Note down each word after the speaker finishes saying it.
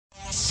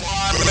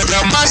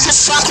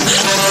What's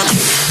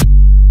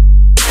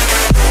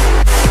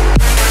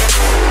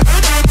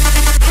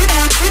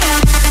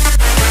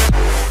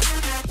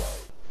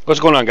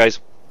going on, guys?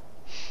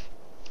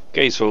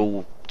 Okay,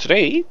 so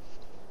today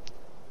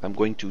I'm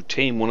going to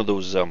tame one of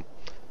those I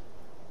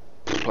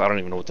don't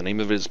even know what the name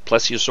of it is.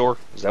 Plesiosaur?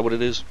 Is that what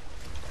it is?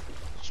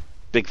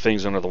 Big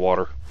things under the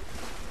water.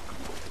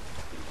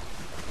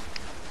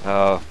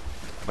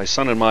 My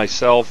son and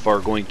myself are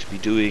going to be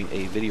doing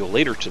a video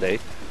later today,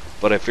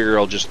 but I figure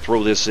I'll just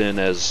throw this in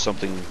as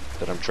something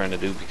that I'm trying to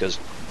do because,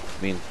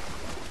 I mean,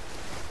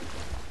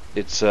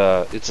 it's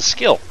a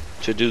skill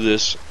to do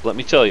this. Let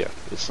me tell you,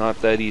 it's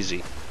not that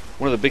easy.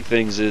 One of the big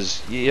things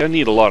is you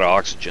need a lot of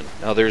oxygen.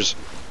 Now there's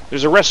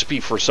a recipe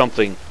for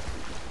something.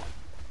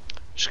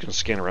 Just gonna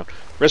scan around.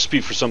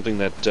 Recipe for something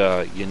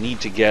that you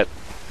need to get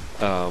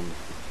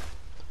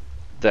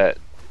that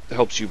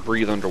helps you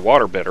breathe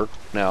underwater better.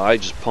 Now I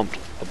just pumped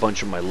a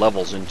bunch of my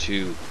levels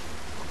into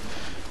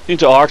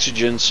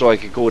oxygen so I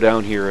could go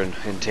down here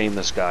and tame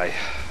this guy,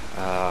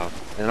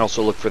 and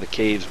also look for the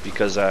caves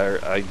because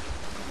I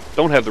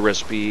don't have the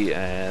recipe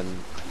and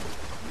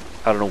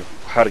I don't know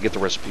how to get the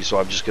recipe, so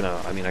I'm just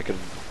gonna, I mean, I could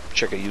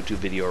check a YouTube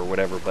video or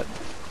whatever, but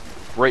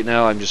right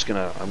now I'm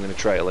gonna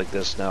try it like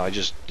this. Now I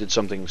just did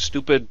something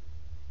stupid.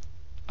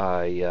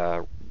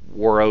 I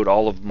wore out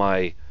all of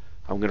my,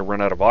 I'm gonna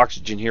run out of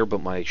oxygen here,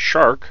 but my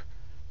shark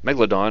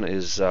Megalodon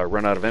is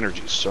run out of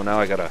energy, so now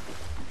I gotta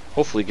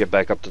hopefully get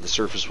back up to the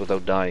surface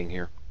without dying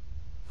here.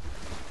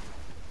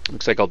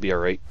 Looks like I'll be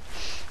alright.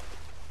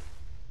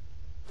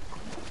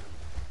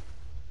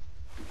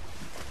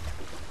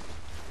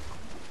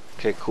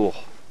 Okay, cool.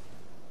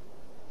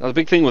 Now the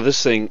big thing with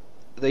this thing,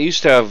 they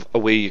used to have a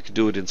way you could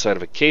do it inside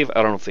of a cave.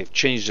 I don't know if they've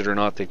changed it or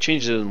not. They've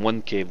changed it in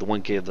one cave, the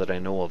one cave that I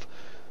know of,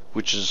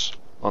 which is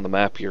on the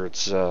map here.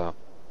 It's, oh,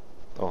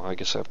 I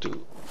guess I have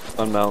to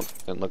unmount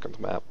and look at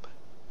the map.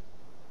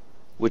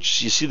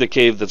 Which, you see the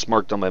cave that's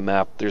marked on my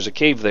map. There's a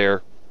cave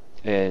there,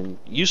 and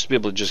you used to be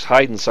able to just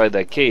hide inside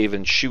that cave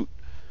and shoot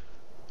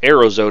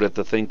arrows out at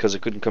the thing because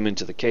it couldn't come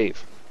into the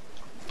cave.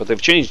 But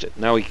they've changed it.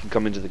 Now he can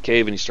come into the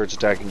cave and he starts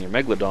attacking your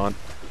Megalodon.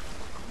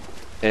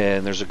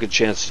 And there's a good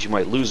chance that you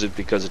might lose it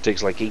because it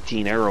takes like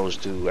 18 arrows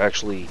to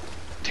actually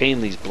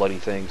tame these bloody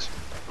things.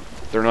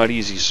 They're not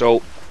easy.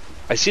 So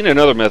I seen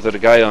another method a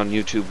guy on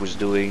YouTube was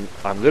doing.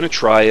 I'm gonna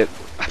try it.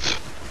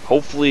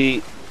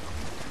 Hopefully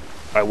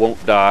I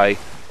won't die.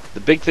 The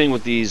big thing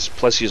with these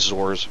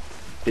Plesiosaurs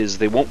is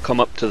they won't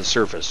come up to the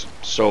surface,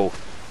 so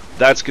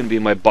that's gonna be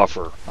my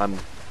buffer. I'm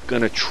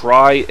gonna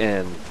try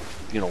and,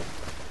 you know,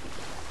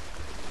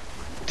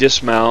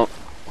 dismount.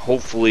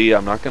 Hopefully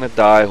I'm not going to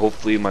die.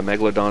 Hopefully my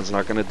Megalodon's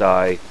not going to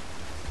die.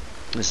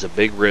 This is a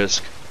big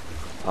risk.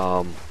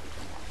 And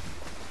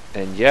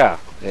yeah,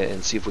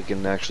 and see if we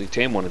can actually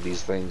tame one of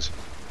these things.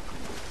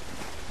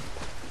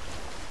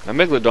 Now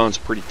Megalodon's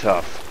pretty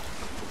tough.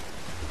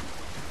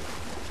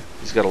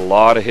 He's got a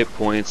lot of hit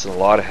points and a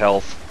lot of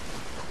health.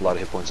 A lot of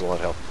hit points and a lot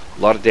of health.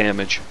 A lot of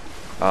damage.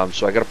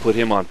 So I got to put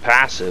him on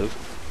passive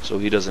so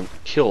he doesn't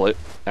kill it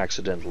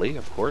accidentally,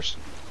 of course.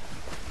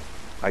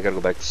 I got to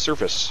go back to the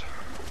surface.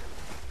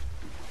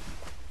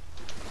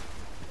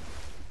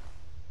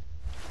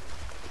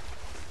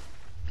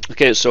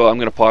 Okay, so I'm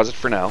going to pause it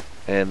for now,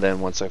 and then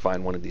once I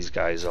find one of these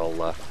guys,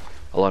 I'll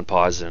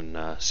unpause and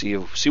see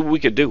what we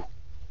could do.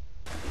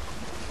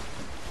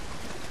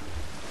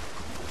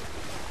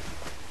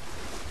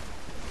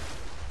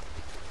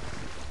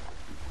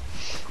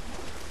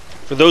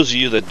 For those of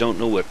you that don't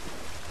know what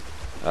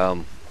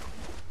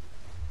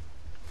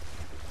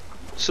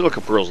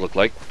silica pearls look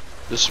like,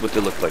 this is what they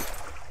look like.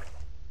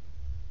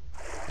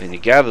 And you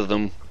gather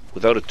them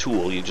without a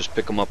tool. You just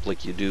pick them up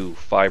like you do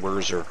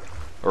fibers or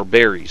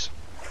berries.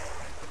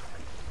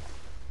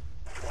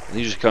 And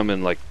these just come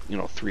in like, you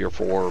know, 3 or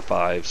 4 or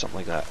 5, something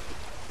like that.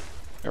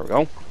 There we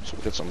go. So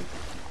we got some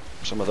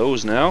of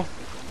those now.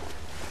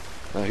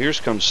 Now here's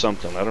comes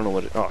something. I don't know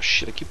what it, oh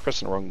shit, I keep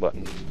pressing the wrong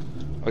button.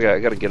 Okay, I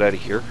gotta get out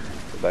of here.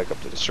 Go back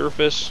up to the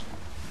surface.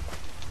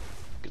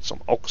 Get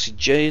some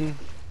oxygen.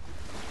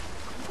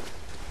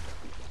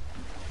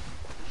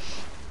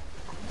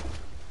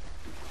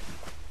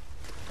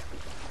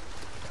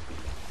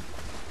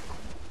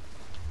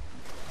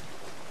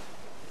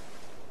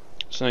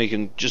 So now you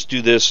can just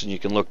do this and you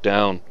can look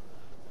down.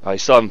 I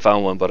still haven't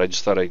found one, but I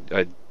just thought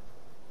I'd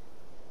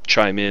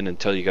chime in and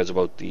tell you guys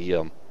about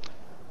the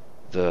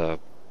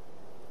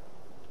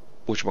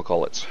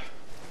whatchamacallits.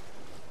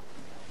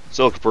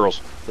 Silica pearls.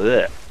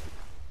 Blech.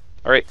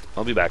 Alright,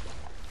 I'll be back.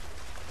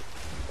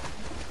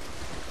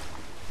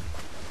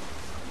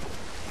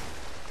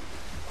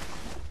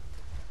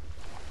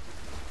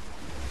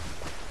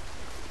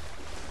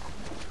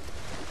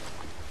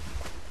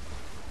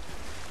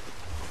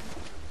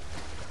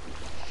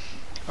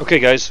 Okay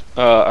guys,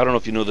 I don't know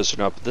if you know this or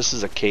not, but this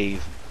is a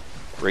cave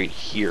right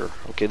here.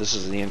 Okay, this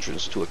is the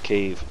entrance to a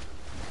cave.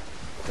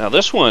 Now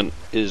this one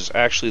is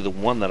actually the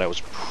one that I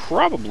was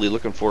probably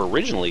looking for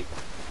originally.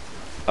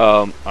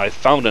 I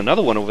found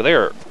another one over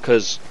there,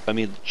 because, I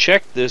mean,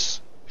 check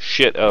this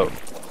shit out.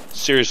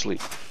 Seriously.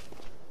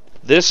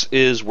 This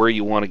is where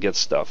you want to get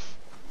stuff.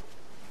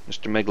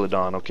 Mr.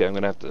 Megalodon. Okay, I'm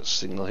going to have to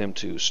signal him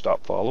to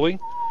stop following.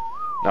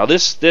 Now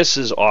this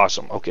is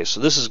awesome. Okay, so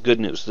this is good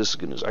news. This is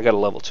good news. I got a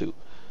level 2.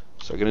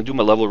 So I'm going to do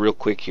my level real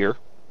quick here.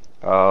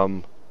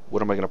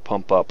 What am I going to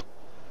pump up?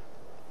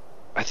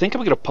 I think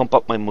I'm going to pump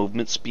up my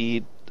movement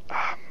speed.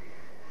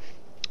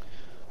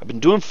 I've been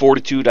doing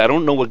fortitude. I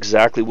don't know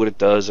exactly what it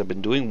does. I've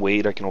been doing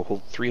weight. I can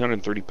hold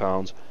 330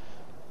 pounds.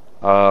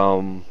 A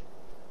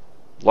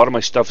lot of my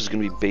stuff is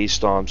going to be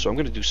based on, so I'm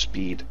going to do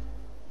speed.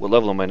 What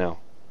level am I now?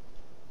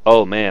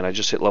 Oh man, I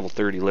just hit level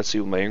 30. Let's see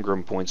what my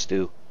Ingram points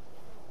do.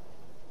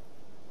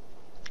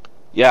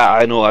 Yeah,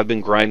 I know, I've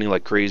been grinding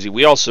like crazy.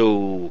 We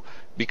also,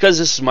 because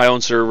this is my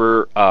own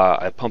server,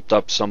 I pumped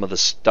up some of the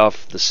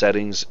stuff, the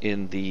settings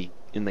in the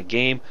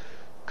game,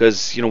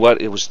 because you know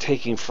what, it was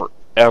taking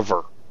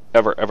forever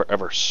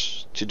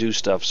to do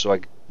stuff. So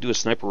I do a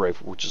sniper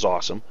rifle, which is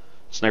awesome.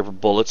 Sniper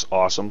bullets,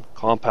 awesome.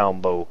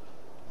 Compound bow,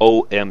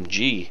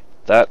 OMG,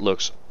 that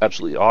looks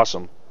absolutely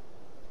awesome.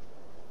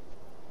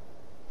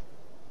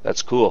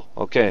 That's cool.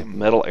 Okay,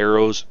 metal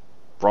arrows,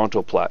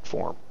 Bronto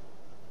platform.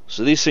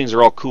 So these things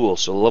are all cool.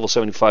 So level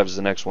 75 is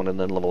the next one, and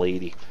then level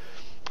 80.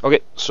 Okay,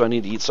 so I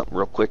need to eat something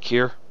real quick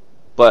here.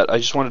 But I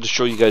just wanted to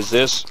show you guys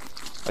this.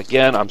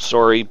 Again, I'm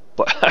sorry,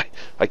 but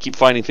I keep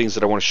finding things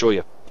that I want to show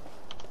you.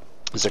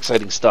 It's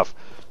exciting stuff.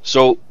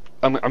 So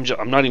I'm not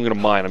even going to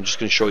mine. I'm just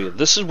going to show you.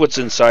 This is what's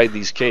inside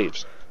these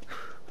caves.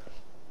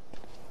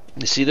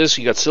 You see this?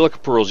 You got silica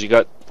pearls. You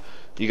got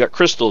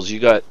crystals. You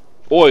got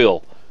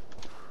oil.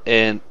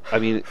 And I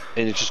mean,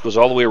 and it just goes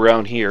all the way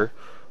around here.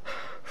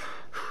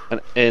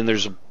 And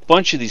there's a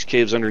bunch of these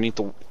caves underneath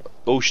the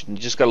ocean.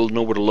 You just got to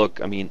know where to look.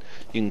 I mean,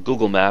 you can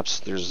Google Maps.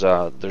 There's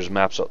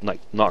maps,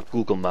 not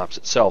Google Maps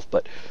itself,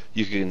 but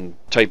you can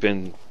type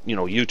in, you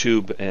know,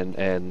 YouTube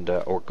and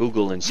or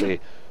Google and say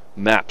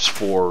maps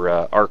for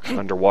Ark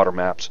underwater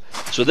maps.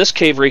 So this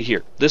cave right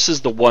here, this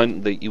is the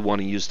one that you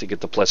want to use to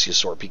get the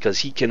Plesiosaur, because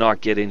he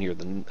cannot get in here.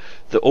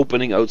 The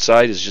opening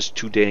outside is just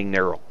too dang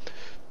narrow.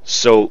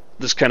 So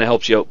this kind of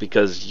helps you out,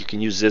 because you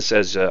can use this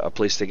as a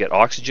place to get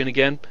oxygen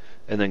again,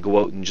 and then go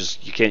out and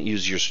just, you can't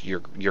use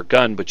your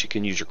gun, but you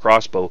can use your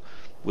crossbow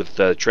with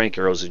trank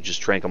arrows and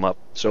just trank them up.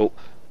 So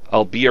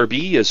I'll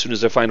BRB as soon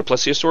as I find a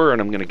Plesiosaur, and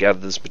I'm going to gather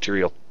this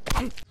material.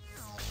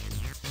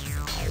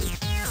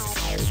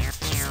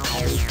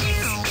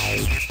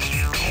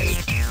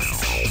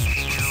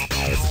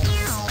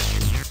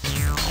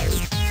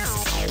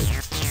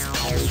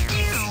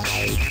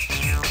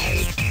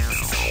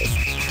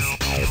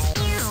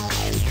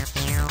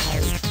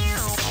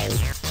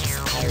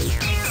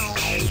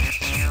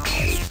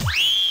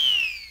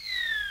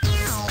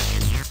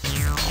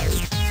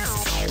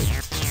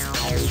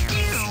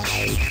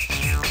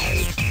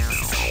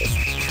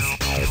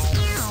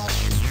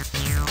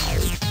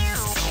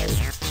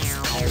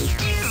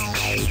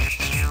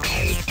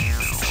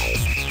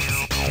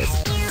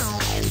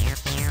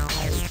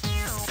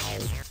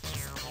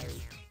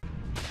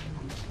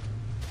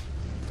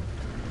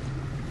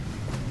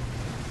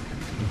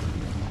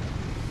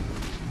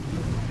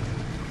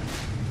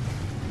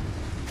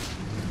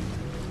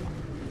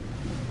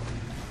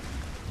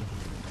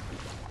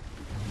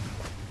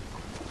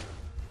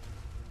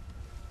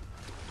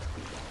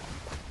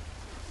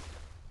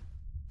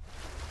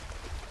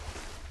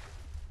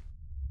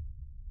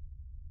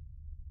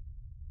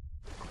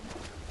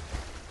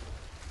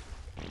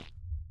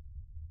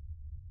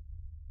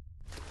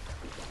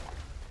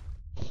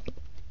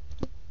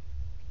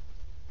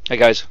 Hey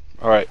guys,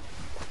 alright,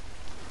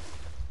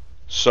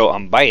 so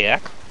I'm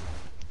back,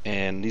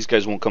 and these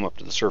guys won't come up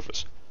to the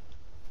surface.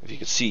 If you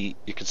can see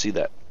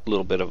that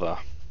little bit of a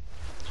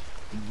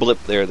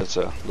blip there. That's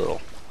a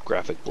little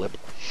graphic blip.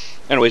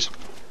 Anyways,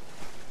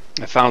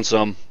 I found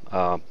some.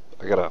 I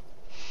gotta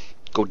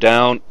go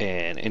down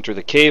and enter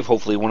the cave.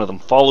 Hopefully one of them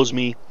follows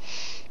me,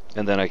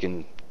 and then I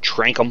can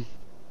trank them,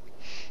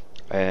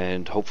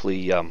 and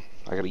hopefully I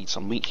gotta eat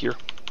some meat here.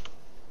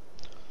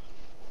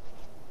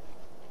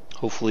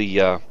 Hopefully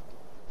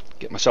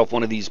get myself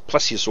one of these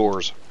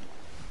Plesiosaurs.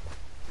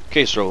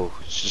 Okay, so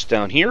it's just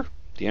down here,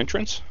 the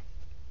entrance.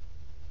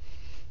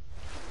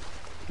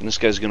 And this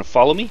guy's gonna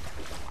follow me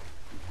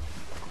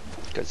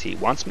because he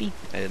wants me,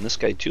 and this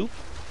guy too.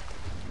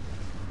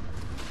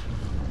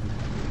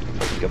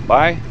 If I can get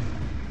by.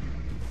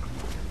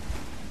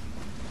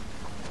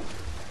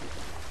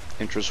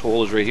 Entrance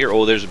hole is right here.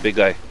 Oh, there's a big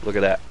guy. Look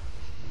at that.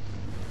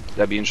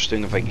 That'd be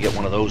interesting if I could get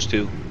one of those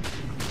too.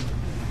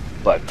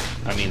 But,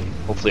 I mean,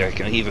 hopefully I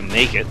can even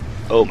make it.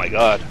 Oh my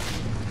god.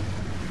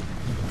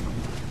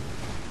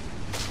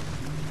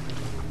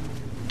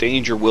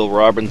 Danger, Will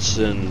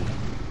Robinson.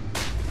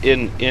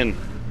 In.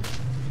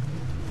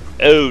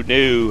 Oh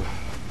no.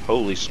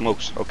 Holy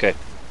smokes. Okay.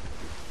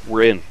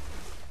 We're in.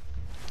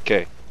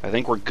 Okay. I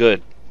think we're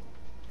good.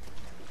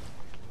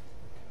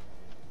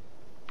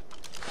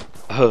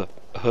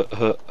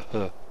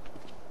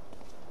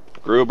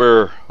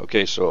 Gruber.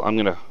 Okay, so I'm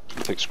gonna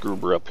fix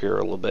Gruber up here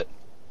a little bit.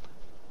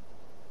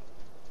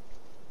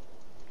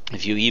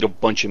 If you eat a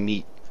bunch of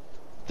meat,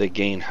 they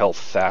gain health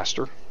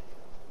faster.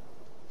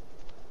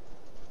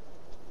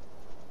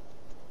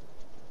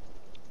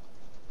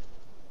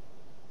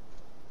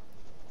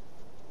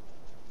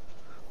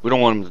 We don't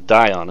want him to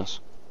die on us.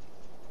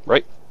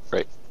 Right?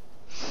 Right.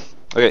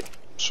 Okay,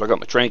 so I got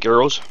my trank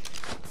arrows.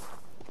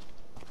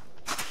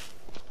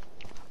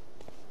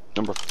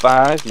 Number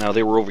 5. Now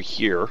they were over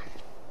here.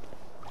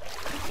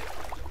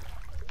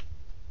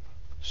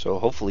 So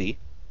hopefully.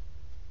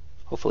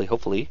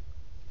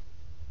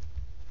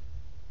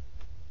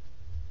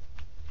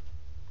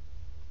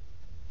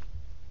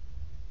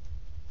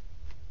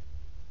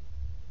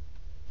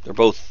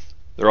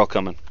 They're all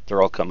coming.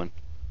 They're all coming.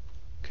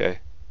 Okay.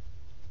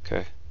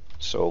 Okay.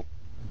 So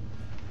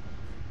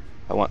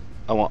I want,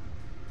 oh,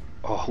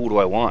 who do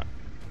I want?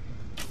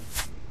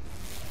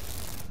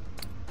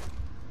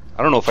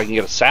 I don't know if I can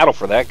get a saddle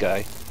for that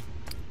guy.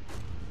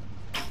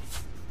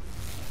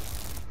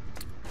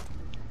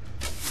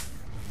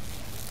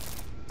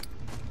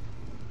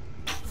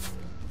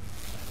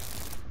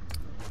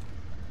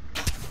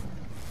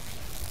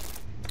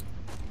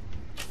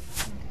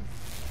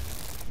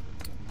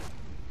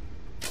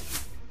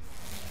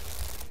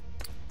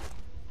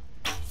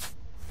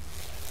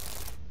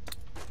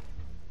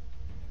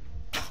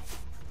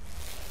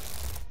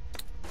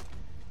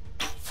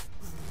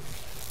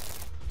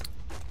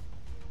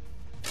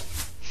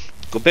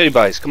 Go Betty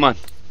Buys, come on.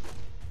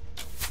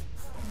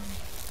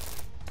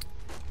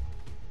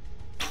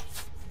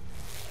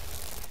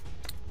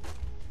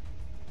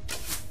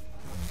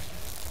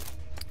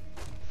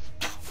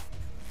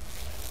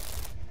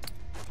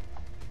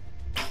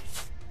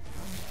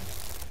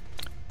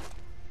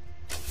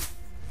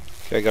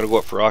 Okay, I gotta go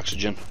up for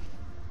oxygen.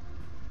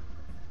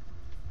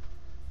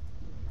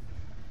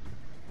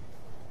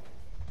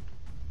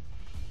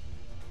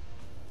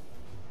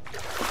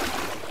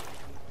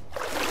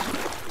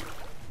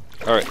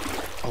 Alright,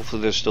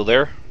 hopefully they're still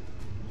there.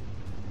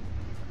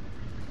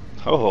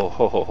 Ho ho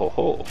ho ho ho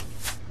ho.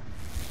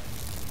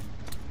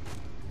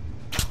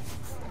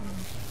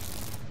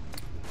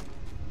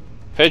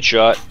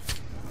 Headshot.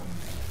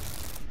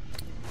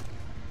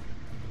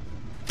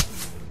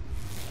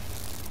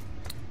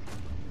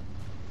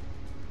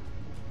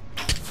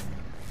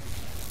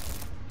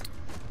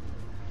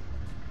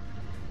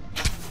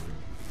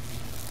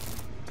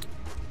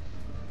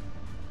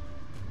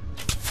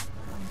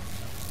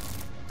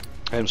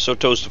 I am so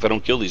toast if I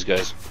don't kill these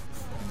guys.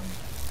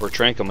 Or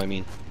trank them, I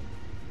mean.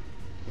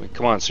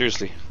 Come on,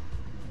 seriously.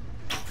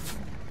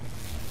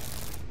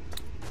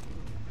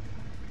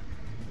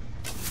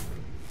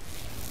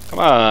 Come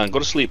on, go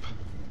to sleep.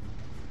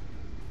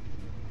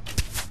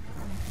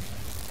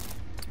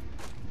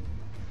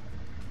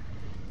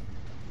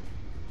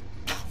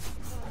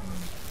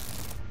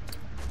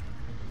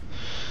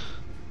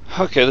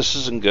 Okay, this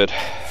isn't good.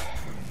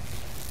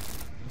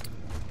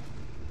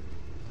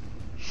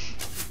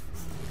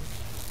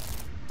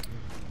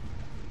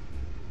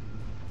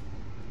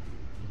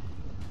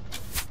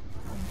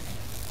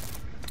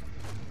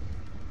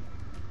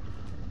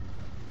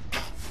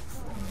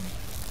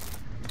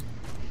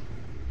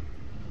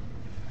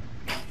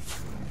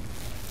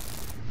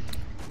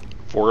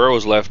 Four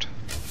arrows left.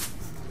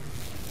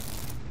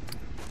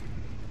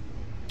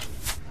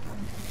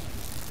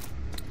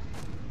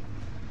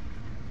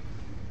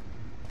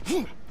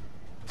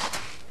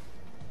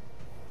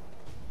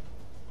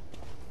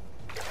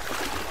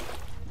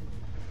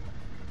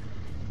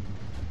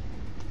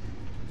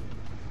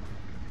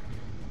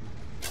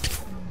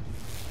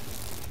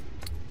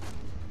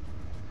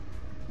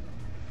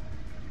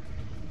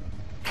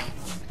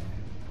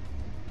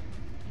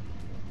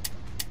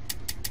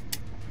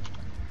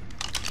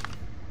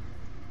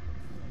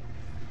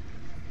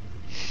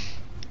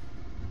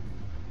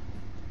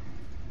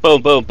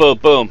 Boom, boom, boom,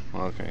 boom.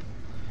 Okay.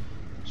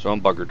 So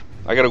I'm buggered.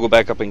 I gotta go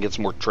back up and get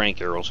some more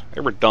trank arrows.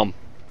 They were dumb.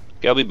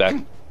 Okay, I'll be back.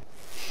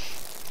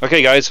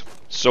 Okay, guys.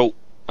 So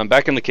I'm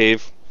back in the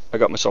cave. I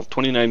got myself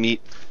 29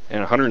 meat and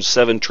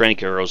 107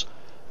 trank arrows.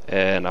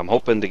 And I'm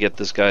hoping to get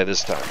this guy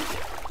this time.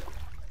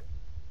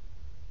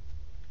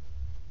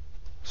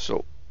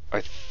 So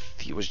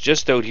he was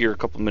just out here a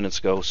couple minutes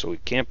ago, so he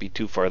can't be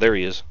too far. There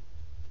he is.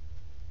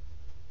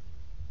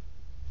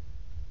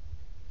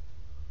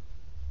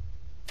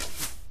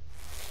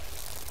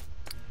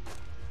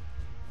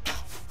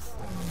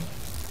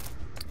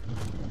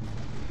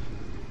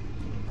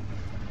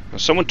 Now,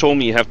 someone told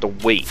me you have to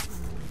wait.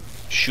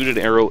 Shoot an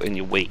arrow and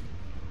you wait.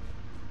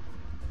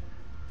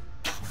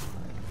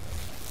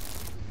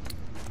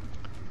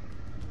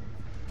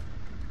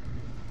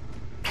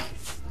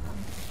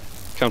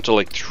 Count to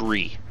like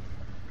 3.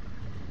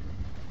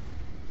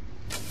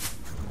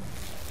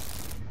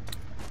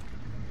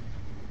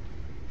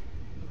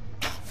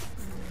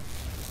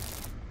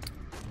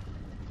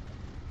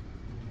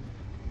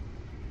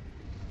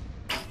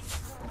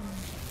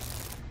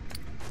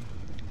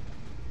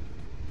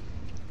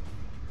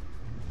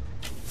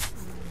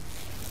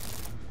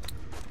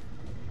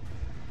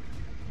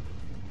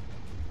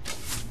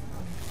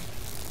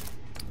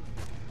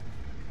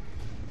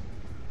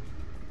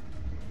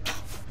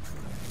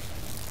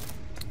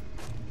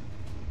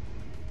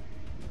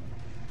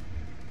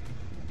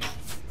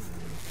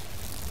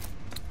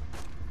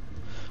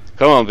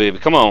 Come on, baby,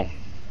 come on.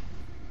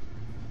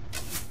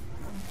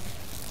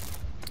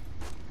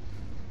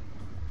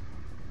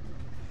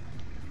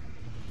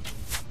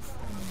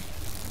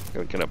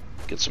 Gonna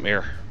get some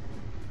air.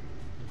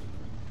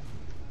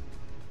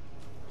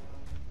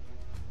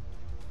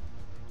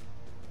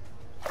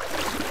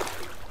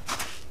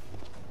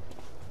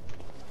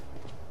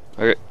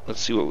 Okay, let's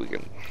see what we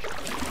can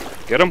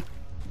get him.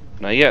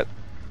 Not yet.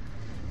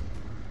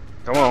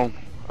 Come on.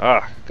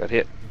 Ah, got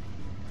hit.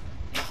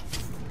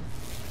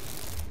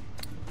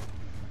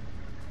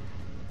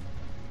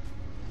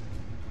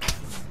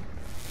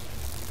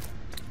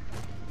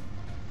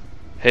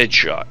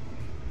 Headshot.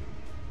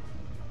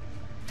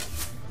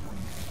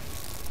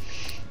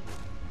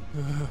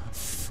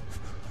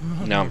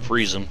 Now I'm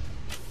freezing.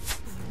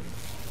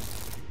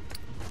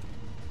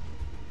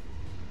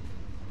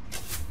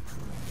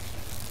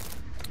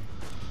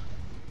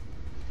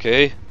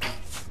 Okay.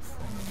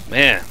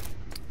 Man,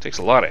 takes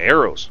a lot of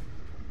arrows.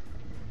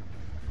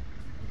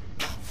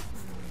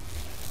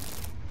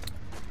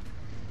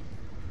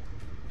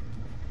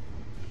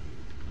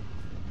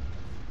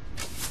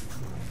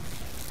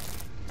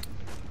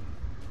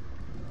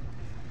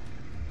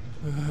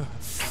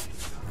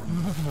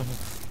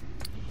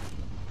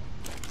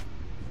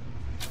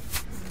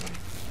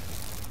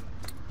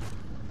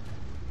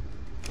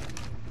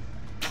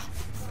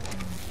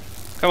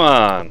 Come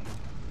on.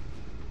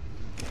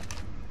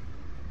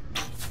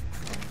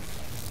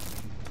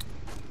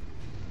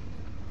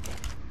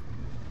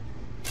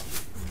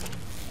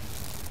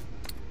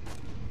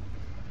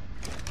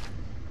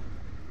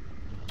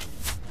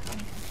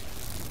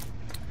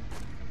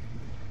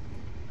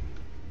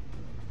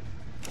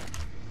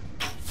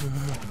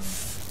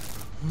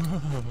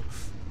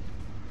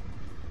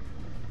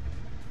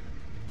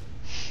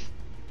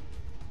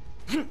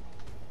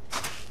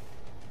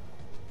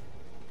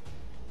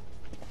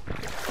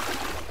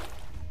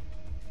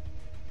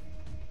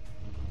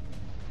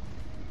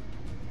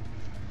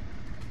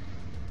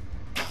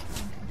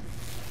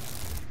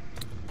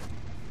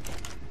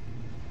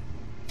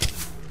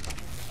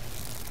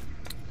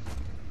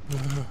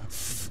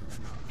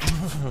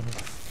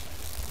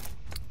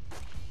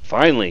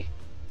 Finally.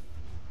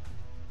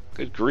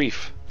 Good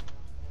grief.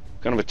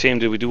 What kind of a tame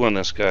did we do on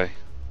this guy?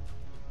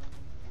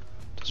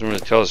 Doesn't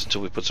really tell us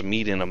until we put some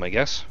meat in him, I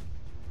guess.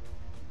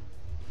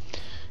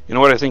 You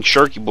know what? I think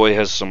Sharky Boy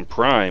has some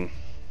prime.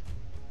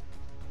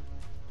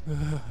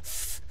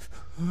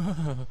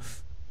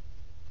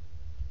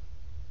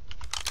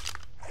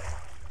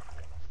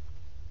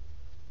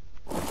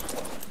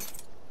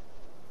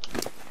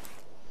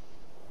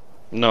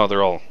 No,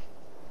 they're all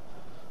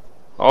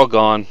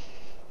gone.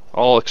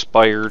 All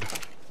expired.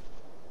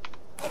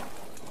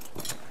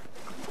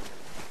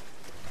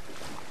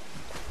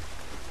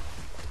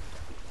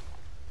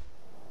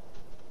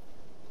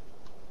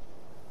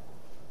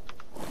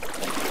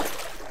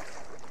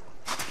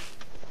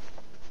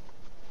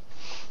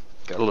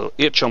 Got a little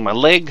itch on my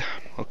leg.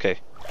 Okay,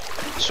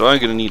 so I'm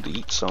gonna need to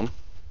eat some.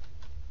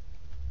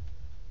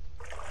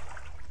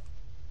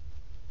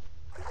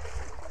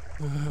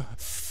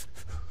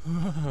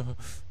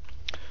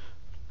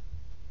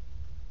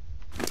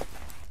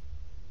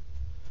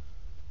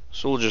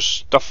 So we'll just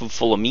stuff them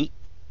full of meat.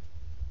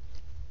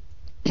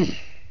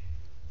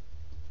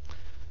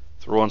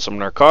 Throw on some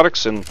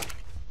narcotics and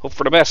hope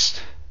for the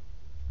best.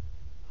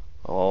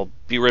 I'll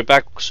be right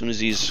back as soon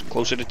as he's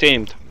closer to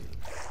tamed.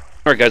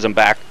 Alright guys, I'm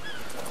back.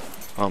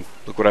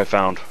 Look what I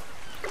found.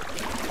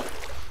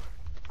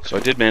 So I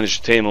did manage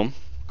to tame him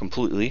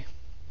completely.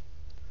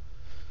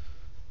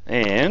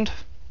 And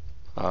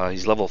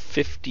he's level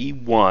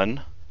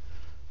 51.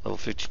 Level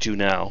 52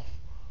 now.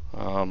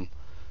 We'll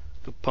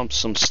pump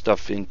some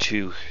stuff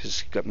into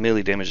his got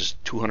melee damage is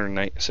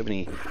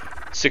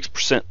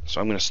 276%.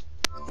 So I'm gonna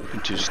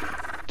into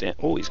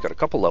oh, he's got a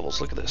couple levels.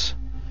 Look at this.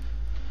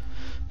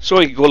 So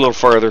I can go a little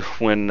farther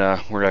when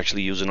we're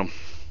actually using them.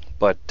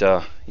 But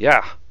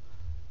yeah.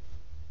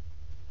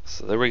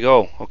 So there we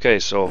go. Okay,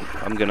 so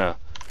I'm gonna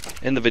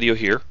end the video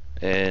here,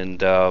 and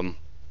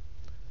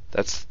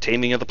that's the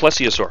taming of the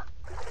Plesiosaur.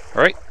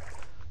 All right.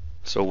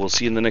 So we'll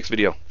see you in the next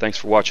video. Thanks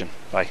for watching.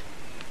 Bye.